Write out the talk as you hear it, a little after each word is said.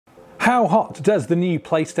How hot does the new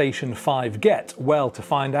PlayStation 5 get? Well, to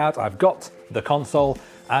find out, I've got the console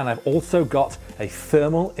and I've also got a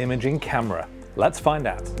thermal imaging camera. Let's find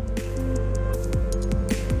out.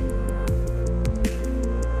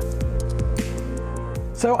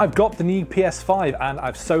 So I've got the new PS5 and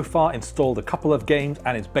I've so far installed a couple of games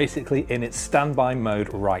and it's basically in its standby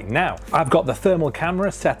mode right now. I've got the thermal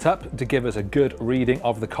camera set up to give us a good reading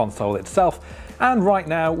of the console itself, and right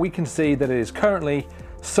now we can see that it is currently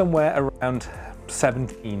somewhere around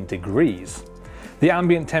 17 degrees. The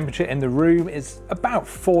ambient temperature in the room is about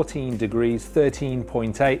 14 degrees,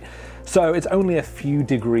 13.8, so it's only a few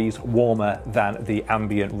degrees warmer than the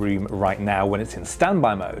ambient room right now when it's in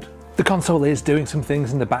standby mode. The console is doing some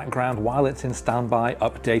things in the background while it's in standby,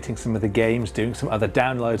 updating some of the games, doing some other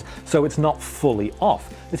downloads, so it's not fully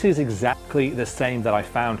off. This is exactly the same that I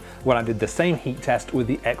found when I did the same heat test with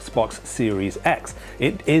the Xbox Series X.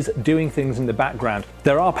 It is doing things in the background.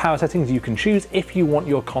 There are power settings you can choose if you want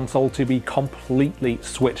your console to be completely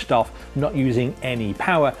switched off, not using any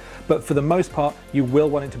power, but for the most part you will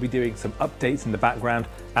want it to be doing some updates in the background,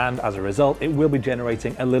 and as a result it will be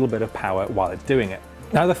generating a little bit of power while it's doing it.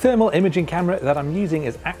 Now, the thermal imaging camera that I'm using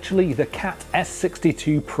is actually the Cat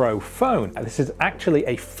S62 Pro phone. This is actually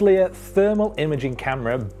a FLIR thermal imaging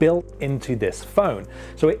camera built into this phone.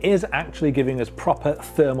 So it is actually giving us proper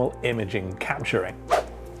thermal imaging capturing.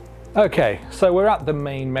 Okay, so we're at the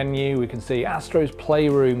main menu. We can see ASTRO'S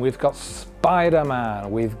Playroom, we've got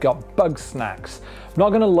Spider-Man, we've got Bugsnax. I'm not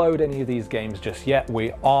going to load any of these games just yet.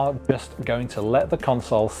 We are just going to let the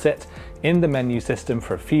console sit in the menu system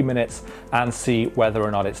for a few minutes and see whether or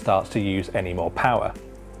not it starts to use any more power.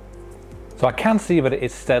 So I can see that it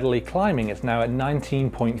is steadily climbing. It's now at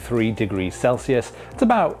 19.3 degrees Celsius. It's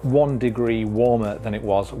about 1 degree warmer than it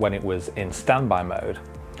was when it was in standby mode.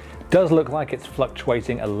 Does look like it's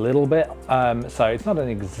fluctuating a little bit, so it's not an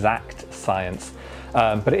exact science,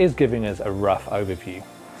 but it is giving us a rough overview.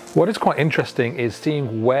 What is quite interesting is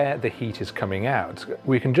seeing where the heat is coming out.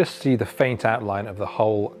 We can just see the faint outline of the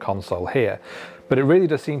whole console here, but it really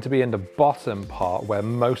does seem to be in the bottom part where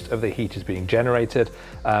most of the heat is being generated,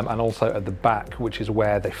 and also at the back, which is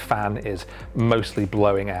where the fan is mostly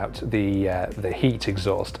blowing out the heat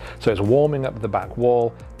exhaust. So it's warming up the back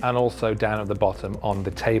wall and also down at the bottom on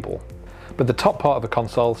the table. But the top part of the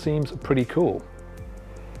console seems pretty cool.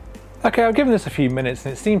 Okay, I've given this a few minutes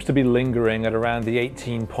and it seems to be lingering at around the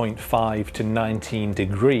 18.5 to 19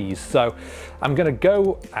 degrees. So I'm going to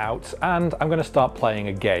go out and I'm going to start playing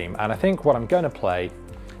a game. And I think what I'm going to play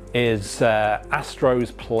is ASTRO'S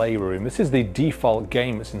Playroom. This is the default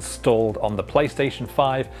game that's installed on the PlayStation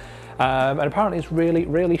 5. And apparently it's really,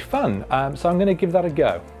 really fun. So I'm going to give that a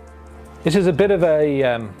go. This is a bit of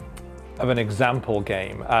an example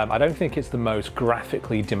game. I don't think it's the most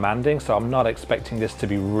graphically demanding, so I'm not expecting this to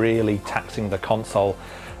be really taxing the console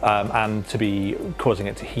and to be causing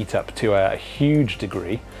it to heat up to a huge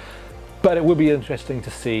degree, but it will be interesting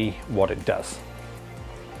to see what it does.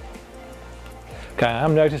 Okay,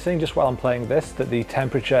 I'm noticing just while I'm playing this that the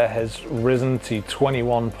temperature has risen to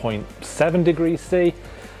 21.7 degrees C.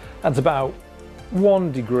 That's about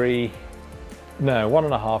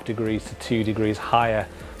 1.5 degrees to 2 degrees higher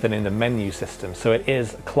than in the menu system, so it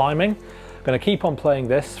is climbing. I'm going to keep on playing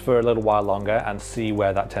this for a little while longer and see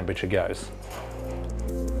where that temperature goes.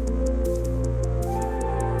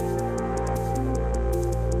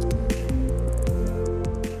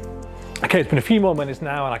 Okay, it's been a few more minutes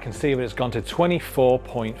now and I can see that it's gone to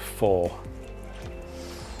 24.4.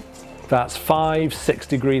 That's 5-6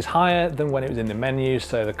 degrees higher than when it was in the menu,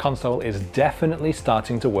 so the console is definitely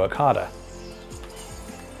starting to work harder.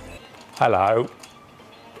 Hello.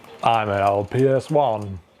 I'm an old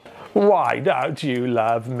PS1. Why don't you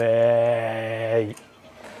love me?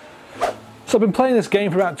 So I've been playing this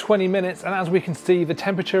game for about 20 minutes and as we can see the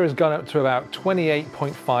temperature has gone up to about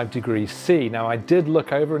 28.5 degrees C. Now I did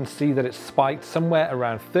look over and see that it spiked somewhere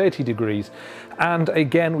around 30 degrees, and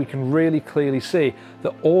again we can really clearly see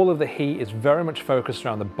that all of the heat is very much focused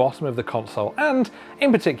around the bottom of the console, and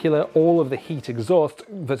in particular all of the heat exhaust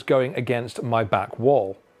that's going against my back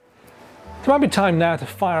wall. It might be time now to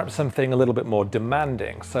fire up something a little bit more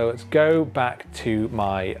demanding. So let's go back to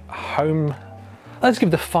my home. Let's give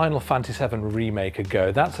the Final Fantasy VII Remake a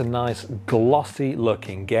go. That's a nice glossy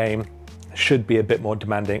looking game. Should be a bit more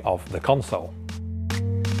demanding of the console.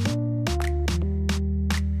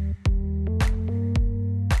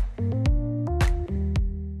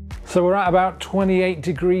 So we're at about 28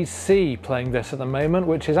 degrees C playing this at the moment,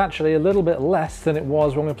 which is actually a little bit less than it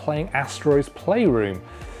was when we were playing ASTRO'S Playroom.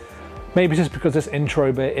 Maybe just because this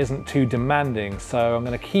intro bit isn't too demanding, so I'm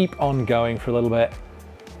going to keep on going for a little bit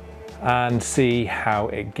and see how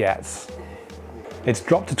it gets. It's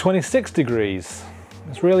dropped to 26 degrees.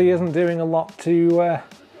 This really isn't doing a lot to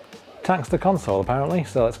tax the console apparently,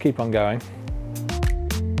 so let's keep on going.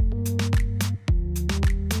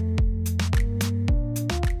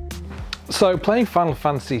 So playing Final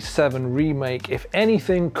Fantasy VII Remake, if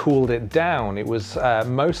anything, cooled it down. It was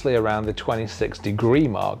mostly around the 26 degree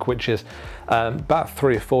mark, which is about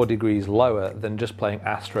 3 or 4 degrees lower than just playing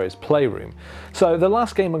ASTRO'S Playroom. So the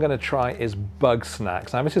last game I'm going to try is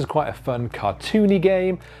Bugsnax. Now this is quite a fun cartoony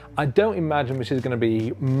game. I don't imagine this is going to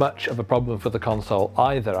be much of a problem for the console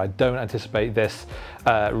either. I don't anticipate this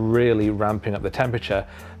really ramping up the temperature,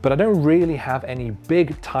 but I don't really have any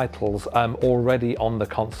big titles already on the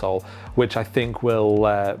console, which I think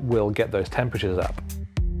will get those temperatures up.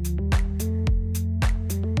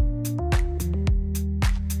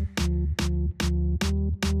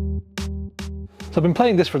 So I've been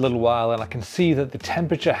playing this for a little while and I can see that the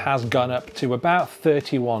temperature has gone up to about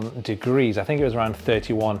 31 degrees. I think it was around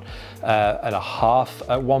 31 and a half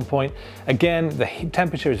at one point. Again, the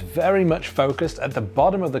temperature is very much focused at the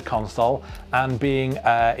bottom of the console and being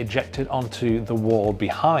ejected onto the wall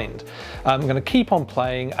behind. I'm going to keep on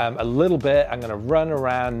playing a little bit. I'm going to run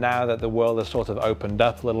around now that the world has sort of opened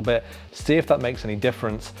up a little bit, see if that makes any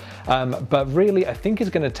difference. But really, I think it's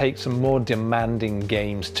going to take some more demanding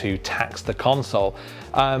games to tax the console.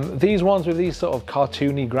 These ones with these sort of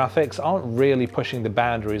cartoony graphics aren't really pushing the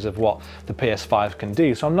boundaries of what the PS5 can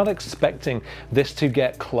do, so I'm not expecting this to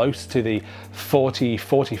get close to the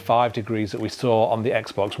 40-45 degrees that we saw on the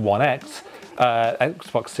Xbox One X,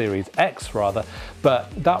 Xbox Series X rather, but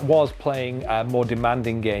that was playing more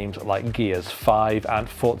demanding games like Gears 5 and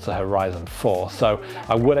Forza Horizon 4, so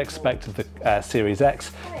I would expect the Series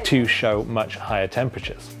X to show much higher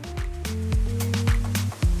temperatures.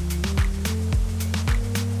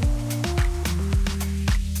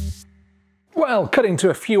 Well, cutting to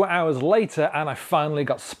a few hours later and I finally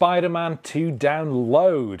got Spider-Man to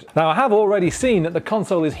download. Now I have already seen that the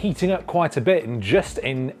console is heating up quite a bit just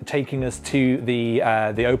in taking us to the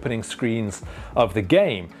opening screens of the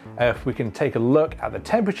game. If we can take a look at the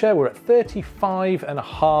temperature, we're at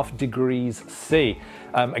 35.5 degrees C.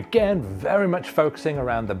 Again, very much focusing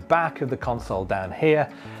around the back of the console down here.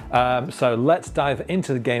 So let's dive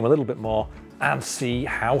into the game a little bit more and see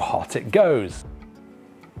how hot it goes.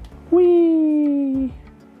 Whee!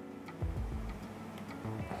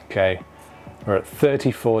 Okay, we're at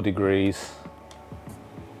 34 degrees.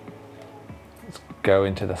 Let's go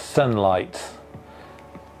into the sunlight,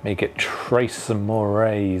 make it trace some more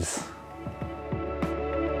rays.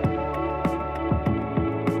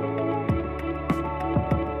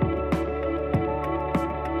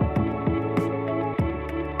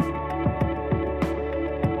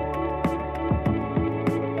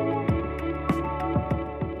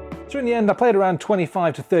 So in the end, I played around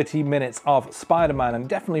 25 to 30 minutes of Spider-Man and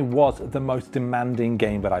definitely was the most demanding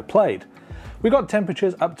game that I played. We got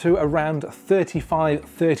temperatures up to around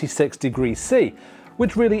 35-36 degrees C,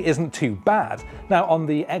 which really isn't too bad. Now on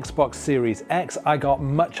the Xbox Series X, I got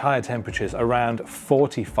much higher temperatures, around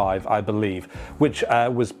 45, I believe, which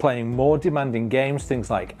was playing more demanding games, things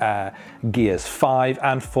like Gears 5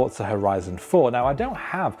 and Forza Horizon 4. Now I don't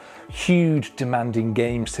have huge demanding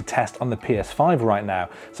games to test on the PS5 right now,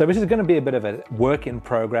 so this is going to be a bit of a work in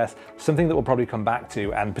progress, something that we'll probably come back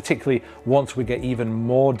to, and particularly once we get even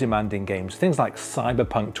more demanding games, things like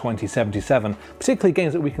Cyberpunk 2077, particularly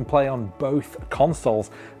games that we can play on both consoles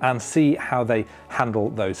and see how they handle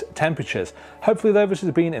those temperatures. Hopefully though, this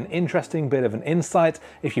has been an interesting bit of an insight.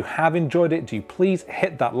 If you have enjoyed it, do please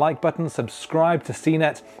hit that like button, subscribe to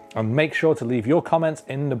CNET, and make sure to leave your comments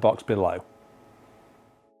in the box below.